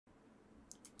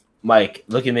Mike,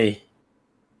 look at me.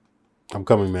 I'm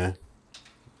coming, man.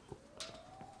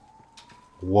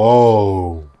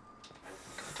 Whoa.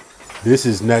 This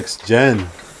is next gen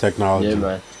technology. Yeah,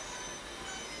 man.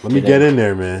 Let me get in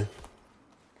there, man.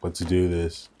 Let's do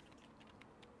this.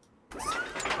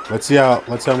 Let's see how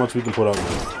much we can put up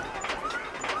with.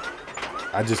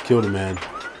 I just killed a man.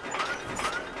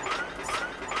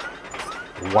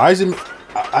 Why is it?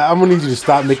 I'm gonna need you to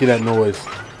stop making that noise.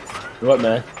 What,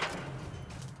 man?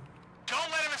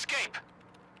 Don't let him escape.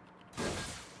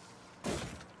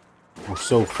 We're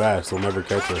so fast, they'll never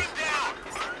catch us.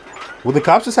 Will the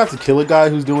cops just have to kill a guy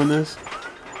who's doing this?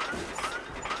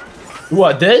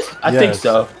 What, this? I think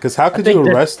so. Because how could you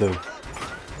arrest him?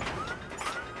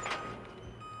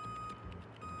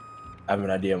 I have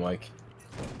an idea, Mike.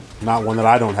 Not one that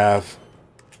I don't have.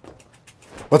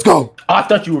 Let's go. Oh, I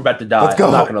thought you were about to die. Let's go.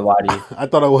 I'm not gonna lie to you. I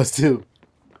thought I was too.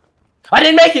 I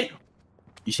didn't make it.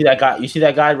 You see that guy? You see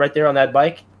that guy right there on that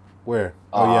bike? Where?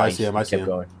 Oh yeah, I see him. I see him.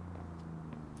 Going.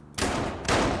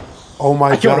 Oh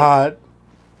my god!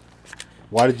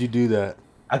 Why did you do that?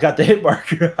 I got the hit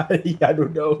marker. I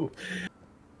don't know.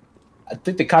 I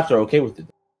think the cops are okay with it.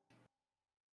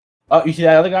 Oh, you see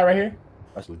that other guy right here?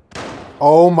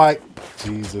 Oh my,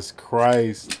 Jesus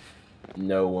Christ!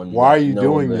 No one. Why are you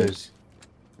doing this?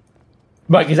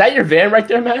 Mike, is that your van right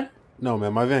there, man? No,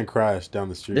 man, my van crashed down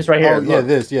the street. This right here. Oh yeah,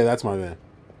 this. Yeah, that's my van.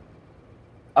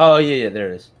 Oh yeah,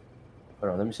 there it is.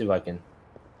 Hold on, let me see if I can.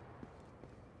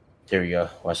 There we go.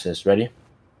 Watch this. Ready?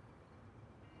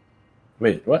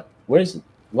 Wait, what? Where is it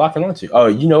locking onto? Oh,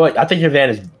 you know what? I think your van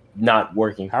is not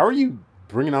working. How are you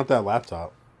bringing out that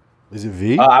laptop? Is it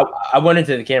V? I went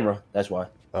into the camera. That's why.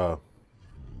 Oh.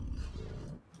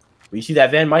 Well, you see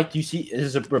that van, Mike? Do you see?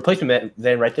 There's a replacement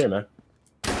van right there, man.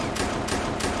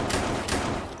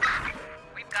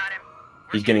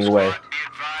 He's getting away.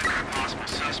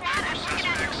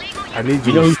 I need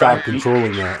you to stop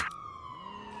controlling that.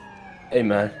 Hey,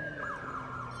 man.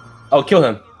 Oh, kill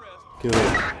him. Kill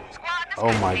him.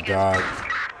 Oh my god.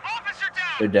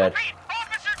 They're dead.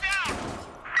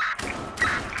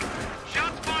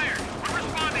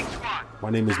 My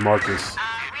name is Marcus.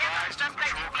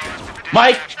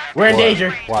 Mike, we're in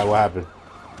danger. Why? What happened?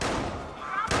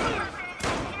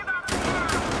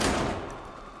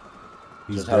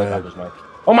 He's dead.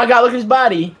 Oh my god, look at his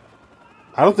body.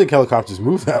 I don't think helicopters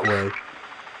move that way.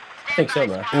 I think so,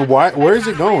 man. And why? Where is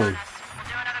it going?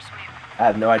 I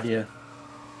have no idea.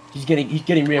 He's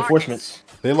getting reinforcements.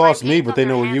 They lost me, but they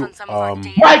know where you.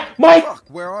 Mike!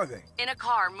 Where are they? In a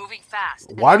car, moving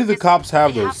fast. Why do the cops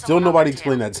have those? Still nobody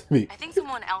explained that to me. I think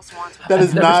someone else wants one. That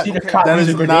is not. That is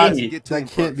not. Grenade. That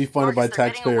can't be funded by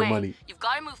taxpayer money. You've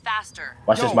got to move faster.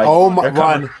 Watch this, Mike. Oh my!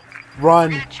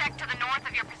 Run! Check to the north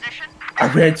of your position. I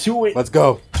ran to it. Let's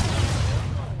go.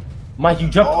 Mike, you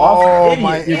jumped off. Oh Idiot.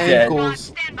 my You're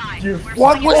ankles! dead.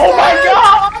 What was that? that? Oh my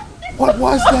god! What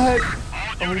was that?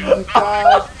 Oh my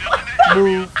god!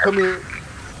 Move! Come here!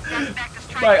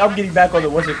 Mike, I'm getting back on the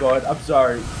what's it called? I'm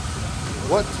sorry.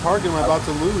 What target am I about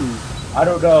to lose? I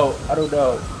don't know. I don't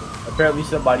know. Apparently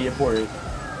somebody important.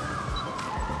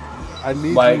 I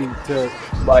need Mike, you to.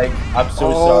 Mike, I'm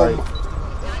so sorry.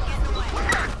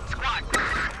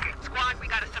 Squad, we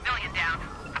got a civilian down.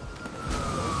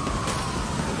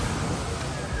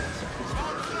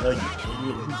 No, you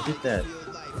idiot. Who did that?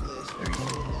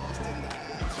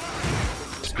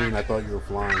 Screen, I thought you were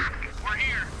flying. We're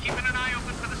here. Keeping an eye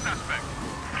open for the suspect.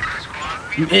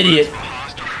 Squad, You idiot.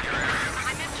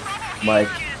 Mike,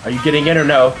 are you getting in or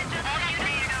no?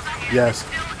 Yes.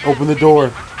 Open the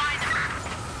door.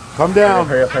 Come down.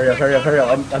 Hurry up, hurry up, hurry up, hurry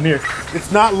up. I'm here.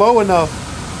 It's not low enough.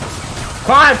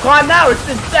 Climb now.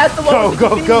 That's the Go, lowest.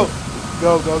 go, go.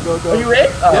 Go, go, go, go. Are you in?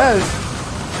 Oh. Yes.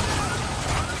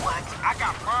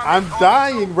 I'm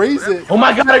dying. Raise it. Oh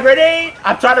my god, a grenade!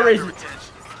 I'm trying to raise it.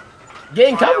 Get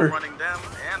in cover.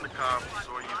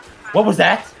 What was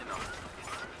that?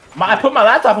 I put my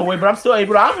laptop away, but I'm still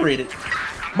able to operate it.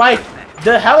 Mike,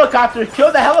 the helicopter.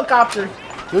 Kill the helicopter.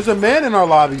 There's a man in our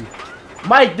lobby.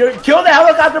 Mike, kill the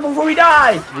helicopter before we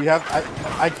die. We have.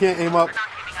 I can't aim up.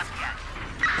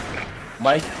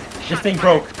 Mike, this thing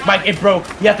broke. Mike, it broke.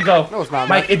 You have to go. No, it's not.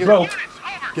 Mike, it broke.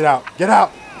 Get out. Get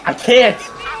out. I can't.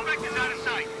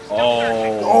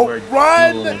 Oh,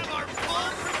 run!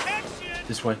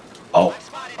 This way. Oh,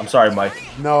 I'm sorry, Mike.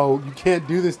 No, you can't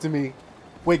do this to me.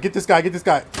 Wait, get this guy. Get this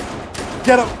guy.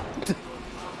 Get him. Oh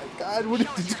my God, what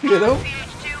did you get him?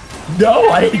 No,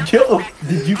 I didn't kill him.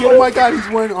 Did you get him? Oh my God, he's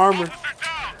wearing armor.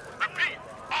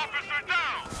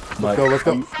 Let's go. Let's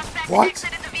go. What?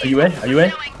 Are you in? Are you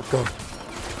in? Let's go.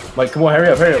 Mike, come on, hurry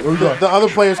up, hurry up. Where are we going? The other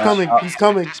player's coming. He's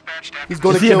coming. He's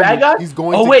going Is to he a kill bad me. guy? He's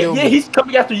going oh to wait, kill yeah, me. he's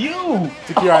coming after you.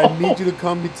 Takira, I need you to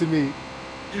come to me.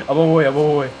 I'm on my way. I'm on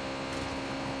my way.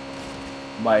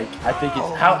 Mike, I think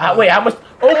it's how wait, how much?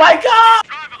 Oh my God!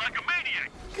 Driving like a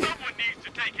maniac. Someone needs to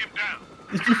take him down.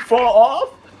 Did you fall off?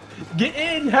 Get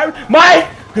in, Harry. Mike!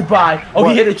 Goodbye. Oh,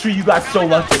 What? he hit a tree. You got so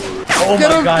lucky. Oh Get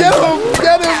my him, God.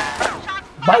 get him!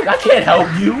 Mike, I can't help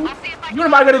you. What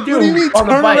am I gonna do? What do you mean on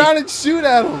the turn bike? around and shoot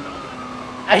at him?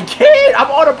 I can't.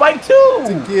 I'm on a bike too.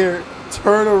 Takir,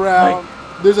 turn around.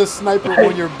 There's a sniper Mike.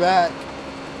 on your back.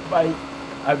 Mike,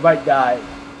 I might die.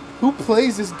 Who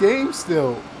plays this game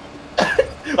still?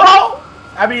 Oh!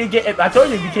 I mean, I told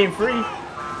you it became free.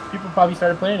 People probably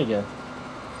started playing again.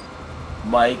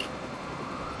 Mike.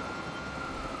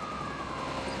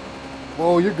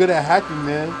 Whoa, you're good at hacking,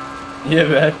 man. Yeah,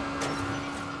 man.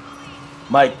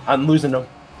 Mike, I'm losing them.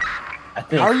 I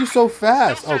think. How are you so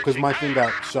fast? Oh, because my thing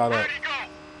got shot up.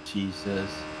 Jesus.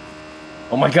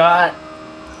 Oh my God.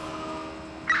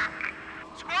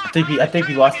 I think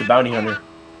we lost the bounty hunter.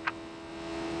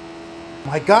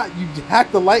 My God, you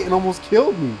hacked the light and almost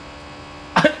killed me.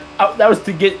 that was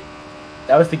to get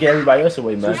everybody else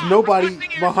away, man. There's nobody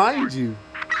behind you.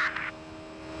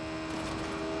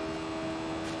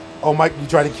 Oh, Mike, you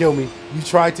tried to kill me. You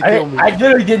tried to kill me. I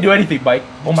literally didn't do anything, Mike.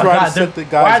 Oh my tried to God. set the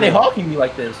guys Why are they up. hawking me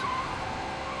like this?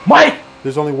 Mike!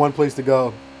 There's only one place to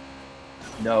go.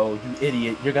 No, you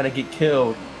idiot. You're gonna get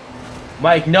killed.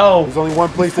 Mike, no. There's only one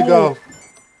place to go.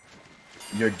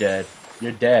 You're dead.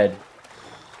 You're dead.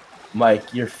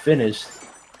 Mike, you're finished.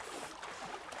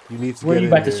 You need to Where are get you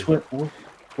in about to here. swim?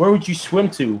 Where would you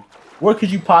swim to? Where could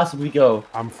you possibly go?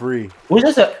 I'm free. Was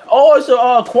this a? Oh, it's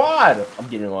a quad. I'm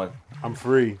getting on. I'm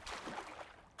free.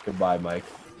 Goodbye, Mike.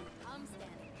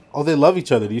 Oh, they love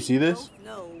each other. Do you see this?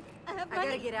 No. I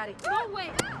gotta get out of here. No way.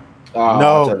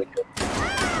 No.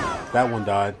 That one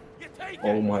died.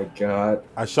 Oh my God.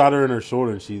 I shot her in her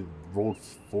shoulder and she rolled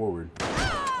forward.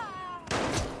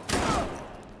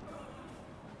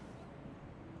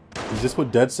 Is this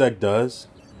what Dedsec does?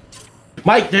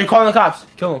 Mike, they're calling the cops.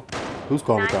 Kill him. Who's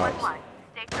calling the cops? 911.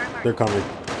 State your emergency. They're coming.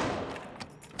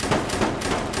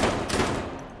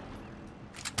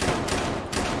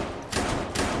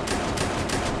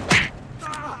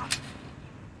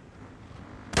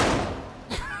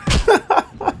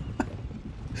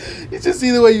 You just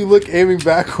see the way you look aiming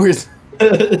backwards.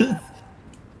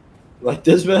 Like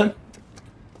this, man.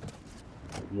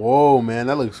 Whoa, man,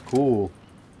 that looks cool.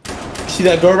 See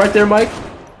that girl right there, Mike?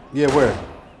 Yeah, where?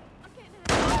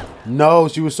 No,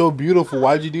 she was so beautiful.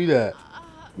 Why'd you do that?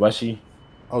 Was she?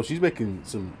 Oh, she's making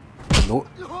some. No.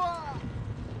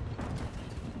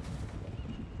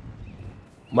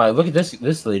 Mike, look at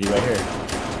this lady right here.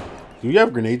 Do you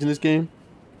have grenades in this game?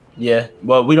 Yeah.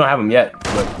 Well, we don't have them yet,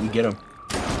 but we get them.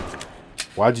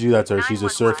 Why'd you do that to her? She's a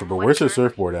surfer, but where's her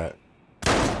surfboard at?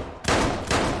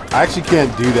 I actually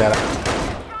can't do that.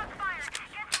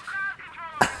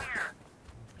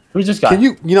 Who's this guy? Can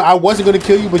you? You know, I wasn't gonna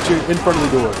kill you, but you're in front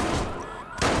of the door.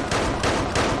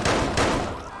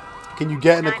 Can you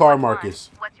get in the car, 911. Marcus?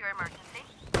 What's your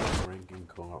emergency? Ranking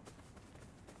co-op.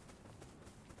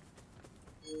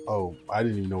 Oh, I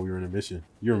didn't even know we were in a mission.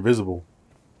 You're invisible.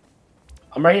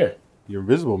 I'm right here. You're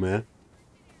invisible, man.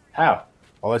 How?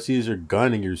 All I see is your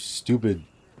gun and your stupid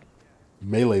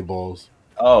melee balls.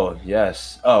 Oh,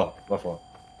 yes. Oh, my fault.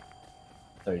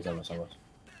 30 seconds almost.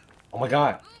 Oh my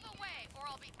God.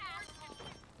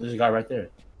 There's a guy right there.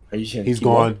 Are you saying He's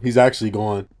gone. He's actually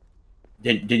gone.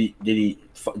 Did he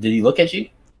look at you?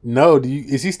 No,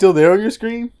 is he still there on your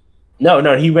screen?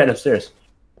 No, he went upstairs.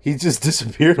 He just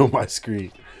disappeared on my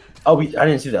screen. Oh, I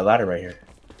didn't see that ladder right here.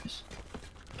 Just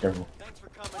careful.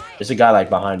 There's a guy like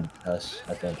behind us,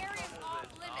 I think.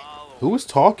 Who is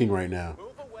talking right now?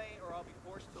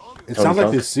 It Tony sounds like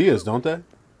Funk? they see us, don't they?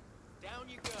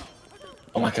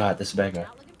 Oh my God, this is a bad guy.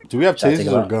 Do we have Should I take tasers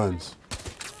him or out? guns?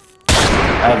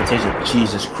 I have a taser.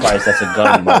 Jesus Christ, that's a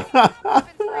gun,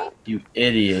 Mike. You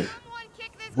idiot.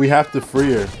 We have to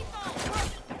free her.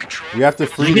 We have to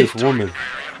free this woman.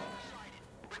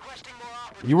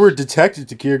 You were detected,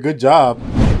 Takir. Good job.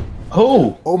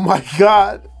 Who? Oh my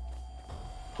God.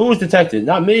 Who was detected?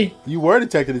 Not me. You were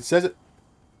detected. It says it.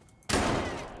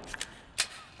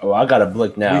 Oh, I got a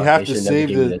blick now. We have They to should never save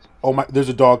give me the. this. Oh my! There's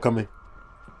a dog coming.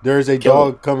 There is a Kill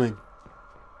dog him. coming.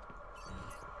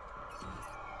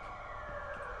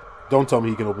 Don't tell me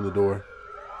he can open the door.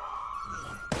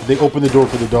 They open the door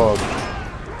for the dog.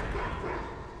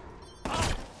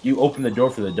 You opened the door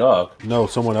for the dog. No,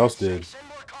 someone else did.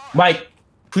 Mike,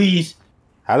 please.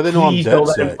 How do they know Please I'm don't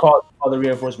let him Dedsec? call the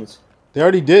reinforcements. They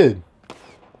already did.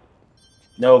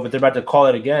 No, but they're about to call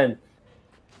it again.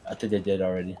 I think they did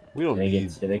already. We don't Dang need.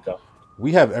 it. Here they go.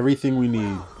 We have everything we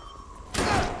need.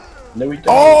 No, we don't.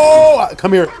 Oh!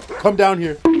 Come here. Come down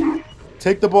here.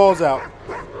 Take the balls out.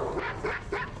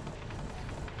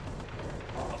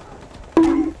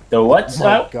 The what's Oh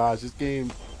my out? gosh, this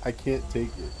game, I can't take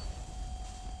it.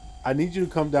 I need you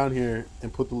to come down here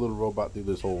and put the little robot through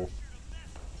this hole.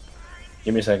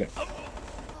 Give me a second.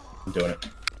 I'm doing it.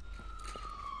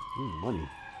 Money.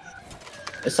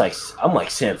 It's like I'm like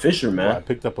Sam Fisher, Oh, I man.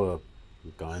 picked up a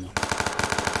gun.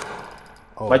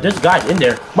 Oh, Like there's guys in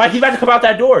there. Mike, he's about to come out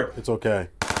that door. it's okay.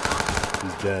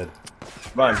 He's dead.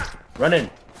 Run, run in.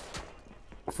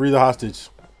 Free the hostage.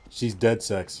 She's dead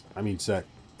sex. I mean sec.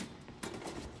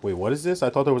 Wait, what is this? I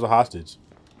thought there was a hostage.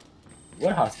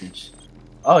 What hostage?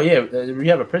 Oh yeah, we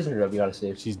have a prisoner that we gotta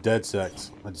save. She's dead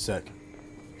sex. A sec.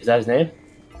 Is that his name?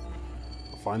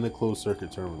 Find the closed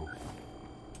circuit terminal.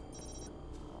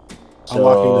 So,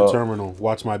 Unlocking the terminal.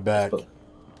 Watch my back.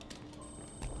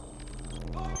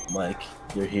 Mike,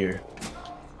 you're here.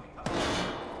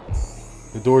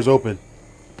 The door's open.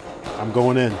 I'm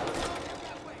going in.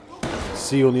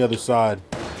 See you on the other side.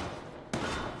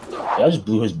 Yeah, I just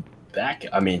blew his back.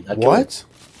 I mean, I killed him. What?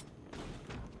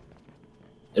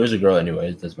 It was a girl anyway.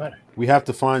 It doesn't matter. We have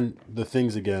to find the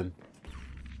things again.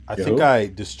 I Your think who? I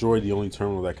destroyed the only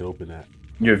terminal that could open that.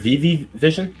 Your VV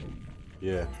vision?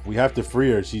 Yeah. We have to free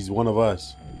her. She's one of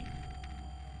us.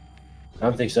 I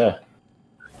don't think so.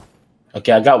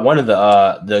 Okay, I got one of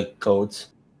the codes.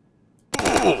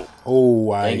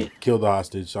 Oh, Dang I it. killed the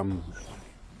hostage. I'm.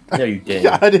 No, you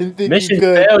didn't. I didn't think Mission you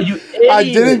could. failed, you idiot. I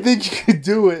didn't think you could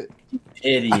do it.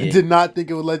 Idiot. I did not think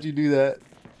it would let you do that.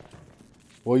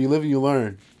 Well, you live and you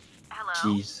learn.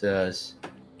 Hello. Jesus.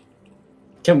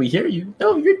 Can we hear you?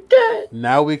 No, you're dead.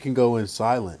 Now we can go in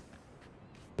silent.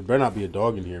 There better not be a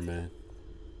dog in here, man.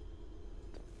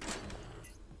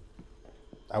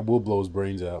 I will blow his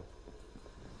brains out.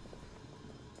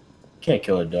 Can't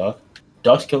kill a dog.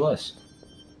 Dogs kill us.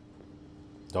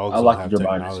 Dogs I don't like have your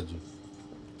binders. technology.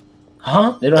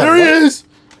 Huh? They don't There have he what? is!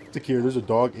 Takir, there's a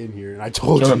dog in here, and I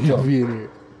told Kill you him, he'd kill him. be in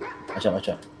here. Watch out, watch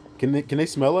out. Can they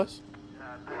smell us?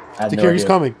 I have no Takir, he's idea.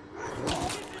 coming.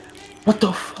 What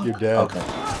the fuck? You're dead. Okay.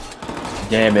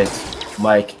 Damn it.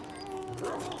 Mike.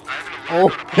 Oh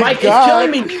my Mike God.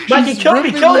 is killing me. Mike is He's killing me.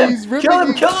 ripping Kill me. him. He's ripping Kill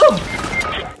him. me. Kill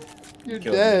him. You're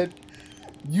Killed me. dead.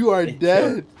 You are It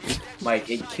dead. Mike,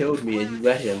 it killed me and you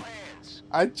let him.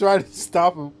 I tried to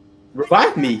stop him.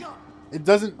 Revive me. It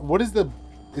doesn't. What is the?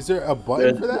 Is there a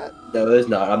button for that? No, there's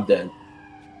not. I'm dead.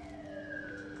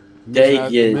 The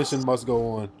Dang mission must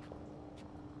go on.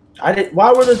 I didn't.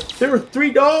 Why were there were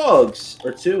 3 dogs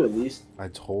or 2 at least? I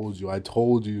told you. I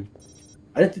told you.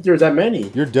 I didn't think there was that many.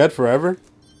 You're dead forever?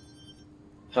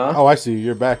 Huh? Oh, I see.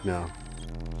 You're back now.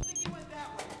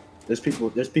 There's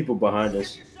people behind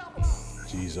us.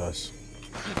 Jesus.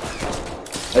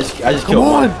 I just Come killed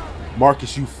on! one.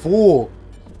 Marcus, you fool!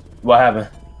 What happened?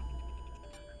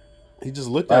 He just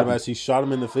looked at him as he shot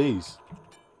him in the face.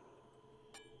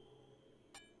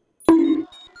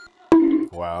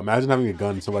 Wow, imagine having a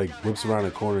gun and somebody whips around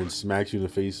a corner and smacks you in the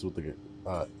face with the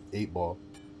 8-ball.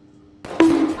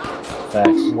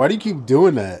 Facts. Why do you keep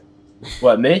doing that?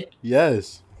 What, me?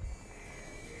 Yes.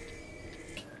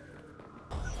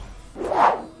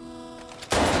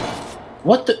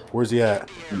 What the? Where's he at?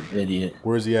 You idiot.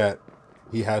 Where's he at?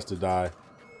 He has to die.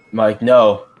 Mike,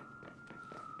 no.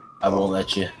 I won't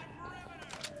let you.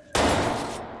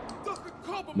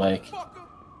 Mike,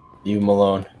 leave him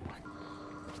alone.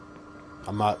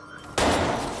 I'm not.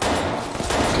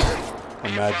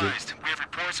 Imagine. We have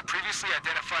reports of previously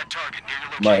identified target near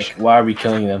your Mike, location. why are we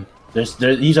killing them?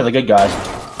 These are the good guys.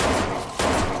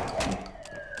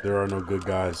 There are no good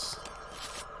guys.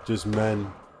 Just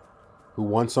men who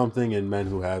want something and men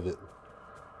who have it.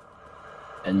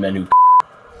 And men who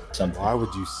something. Why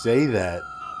would you say that?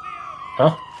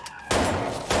 Huh?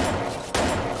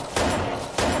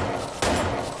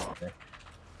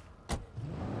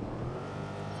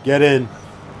 Get in.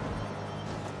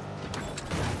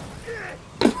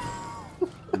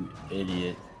 You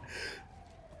idiot.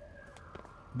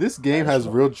 This game has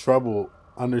real trouble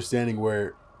understanding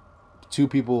where two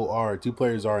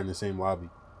players are in the same lobby.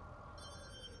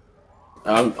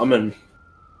 I'm in.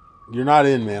 You're not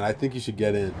in, man. I think you should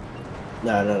get in.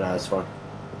 No, it's fine.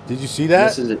 Did you see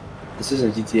that? This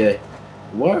isn't GTA.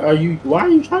 Why are you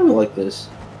trying me like this?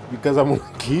 Because I'm on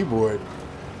the keyboard.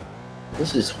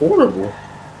 This is horrible.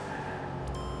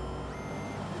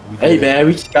 We Hey did it. man,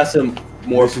 we just got some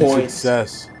more Mission points.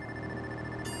 Success.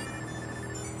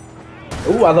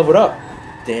 Ooh, I leveled up.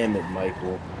 Damn it,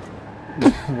 Michael.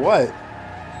 What?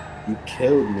 You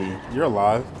killed me. You're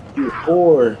alive. You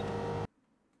whore.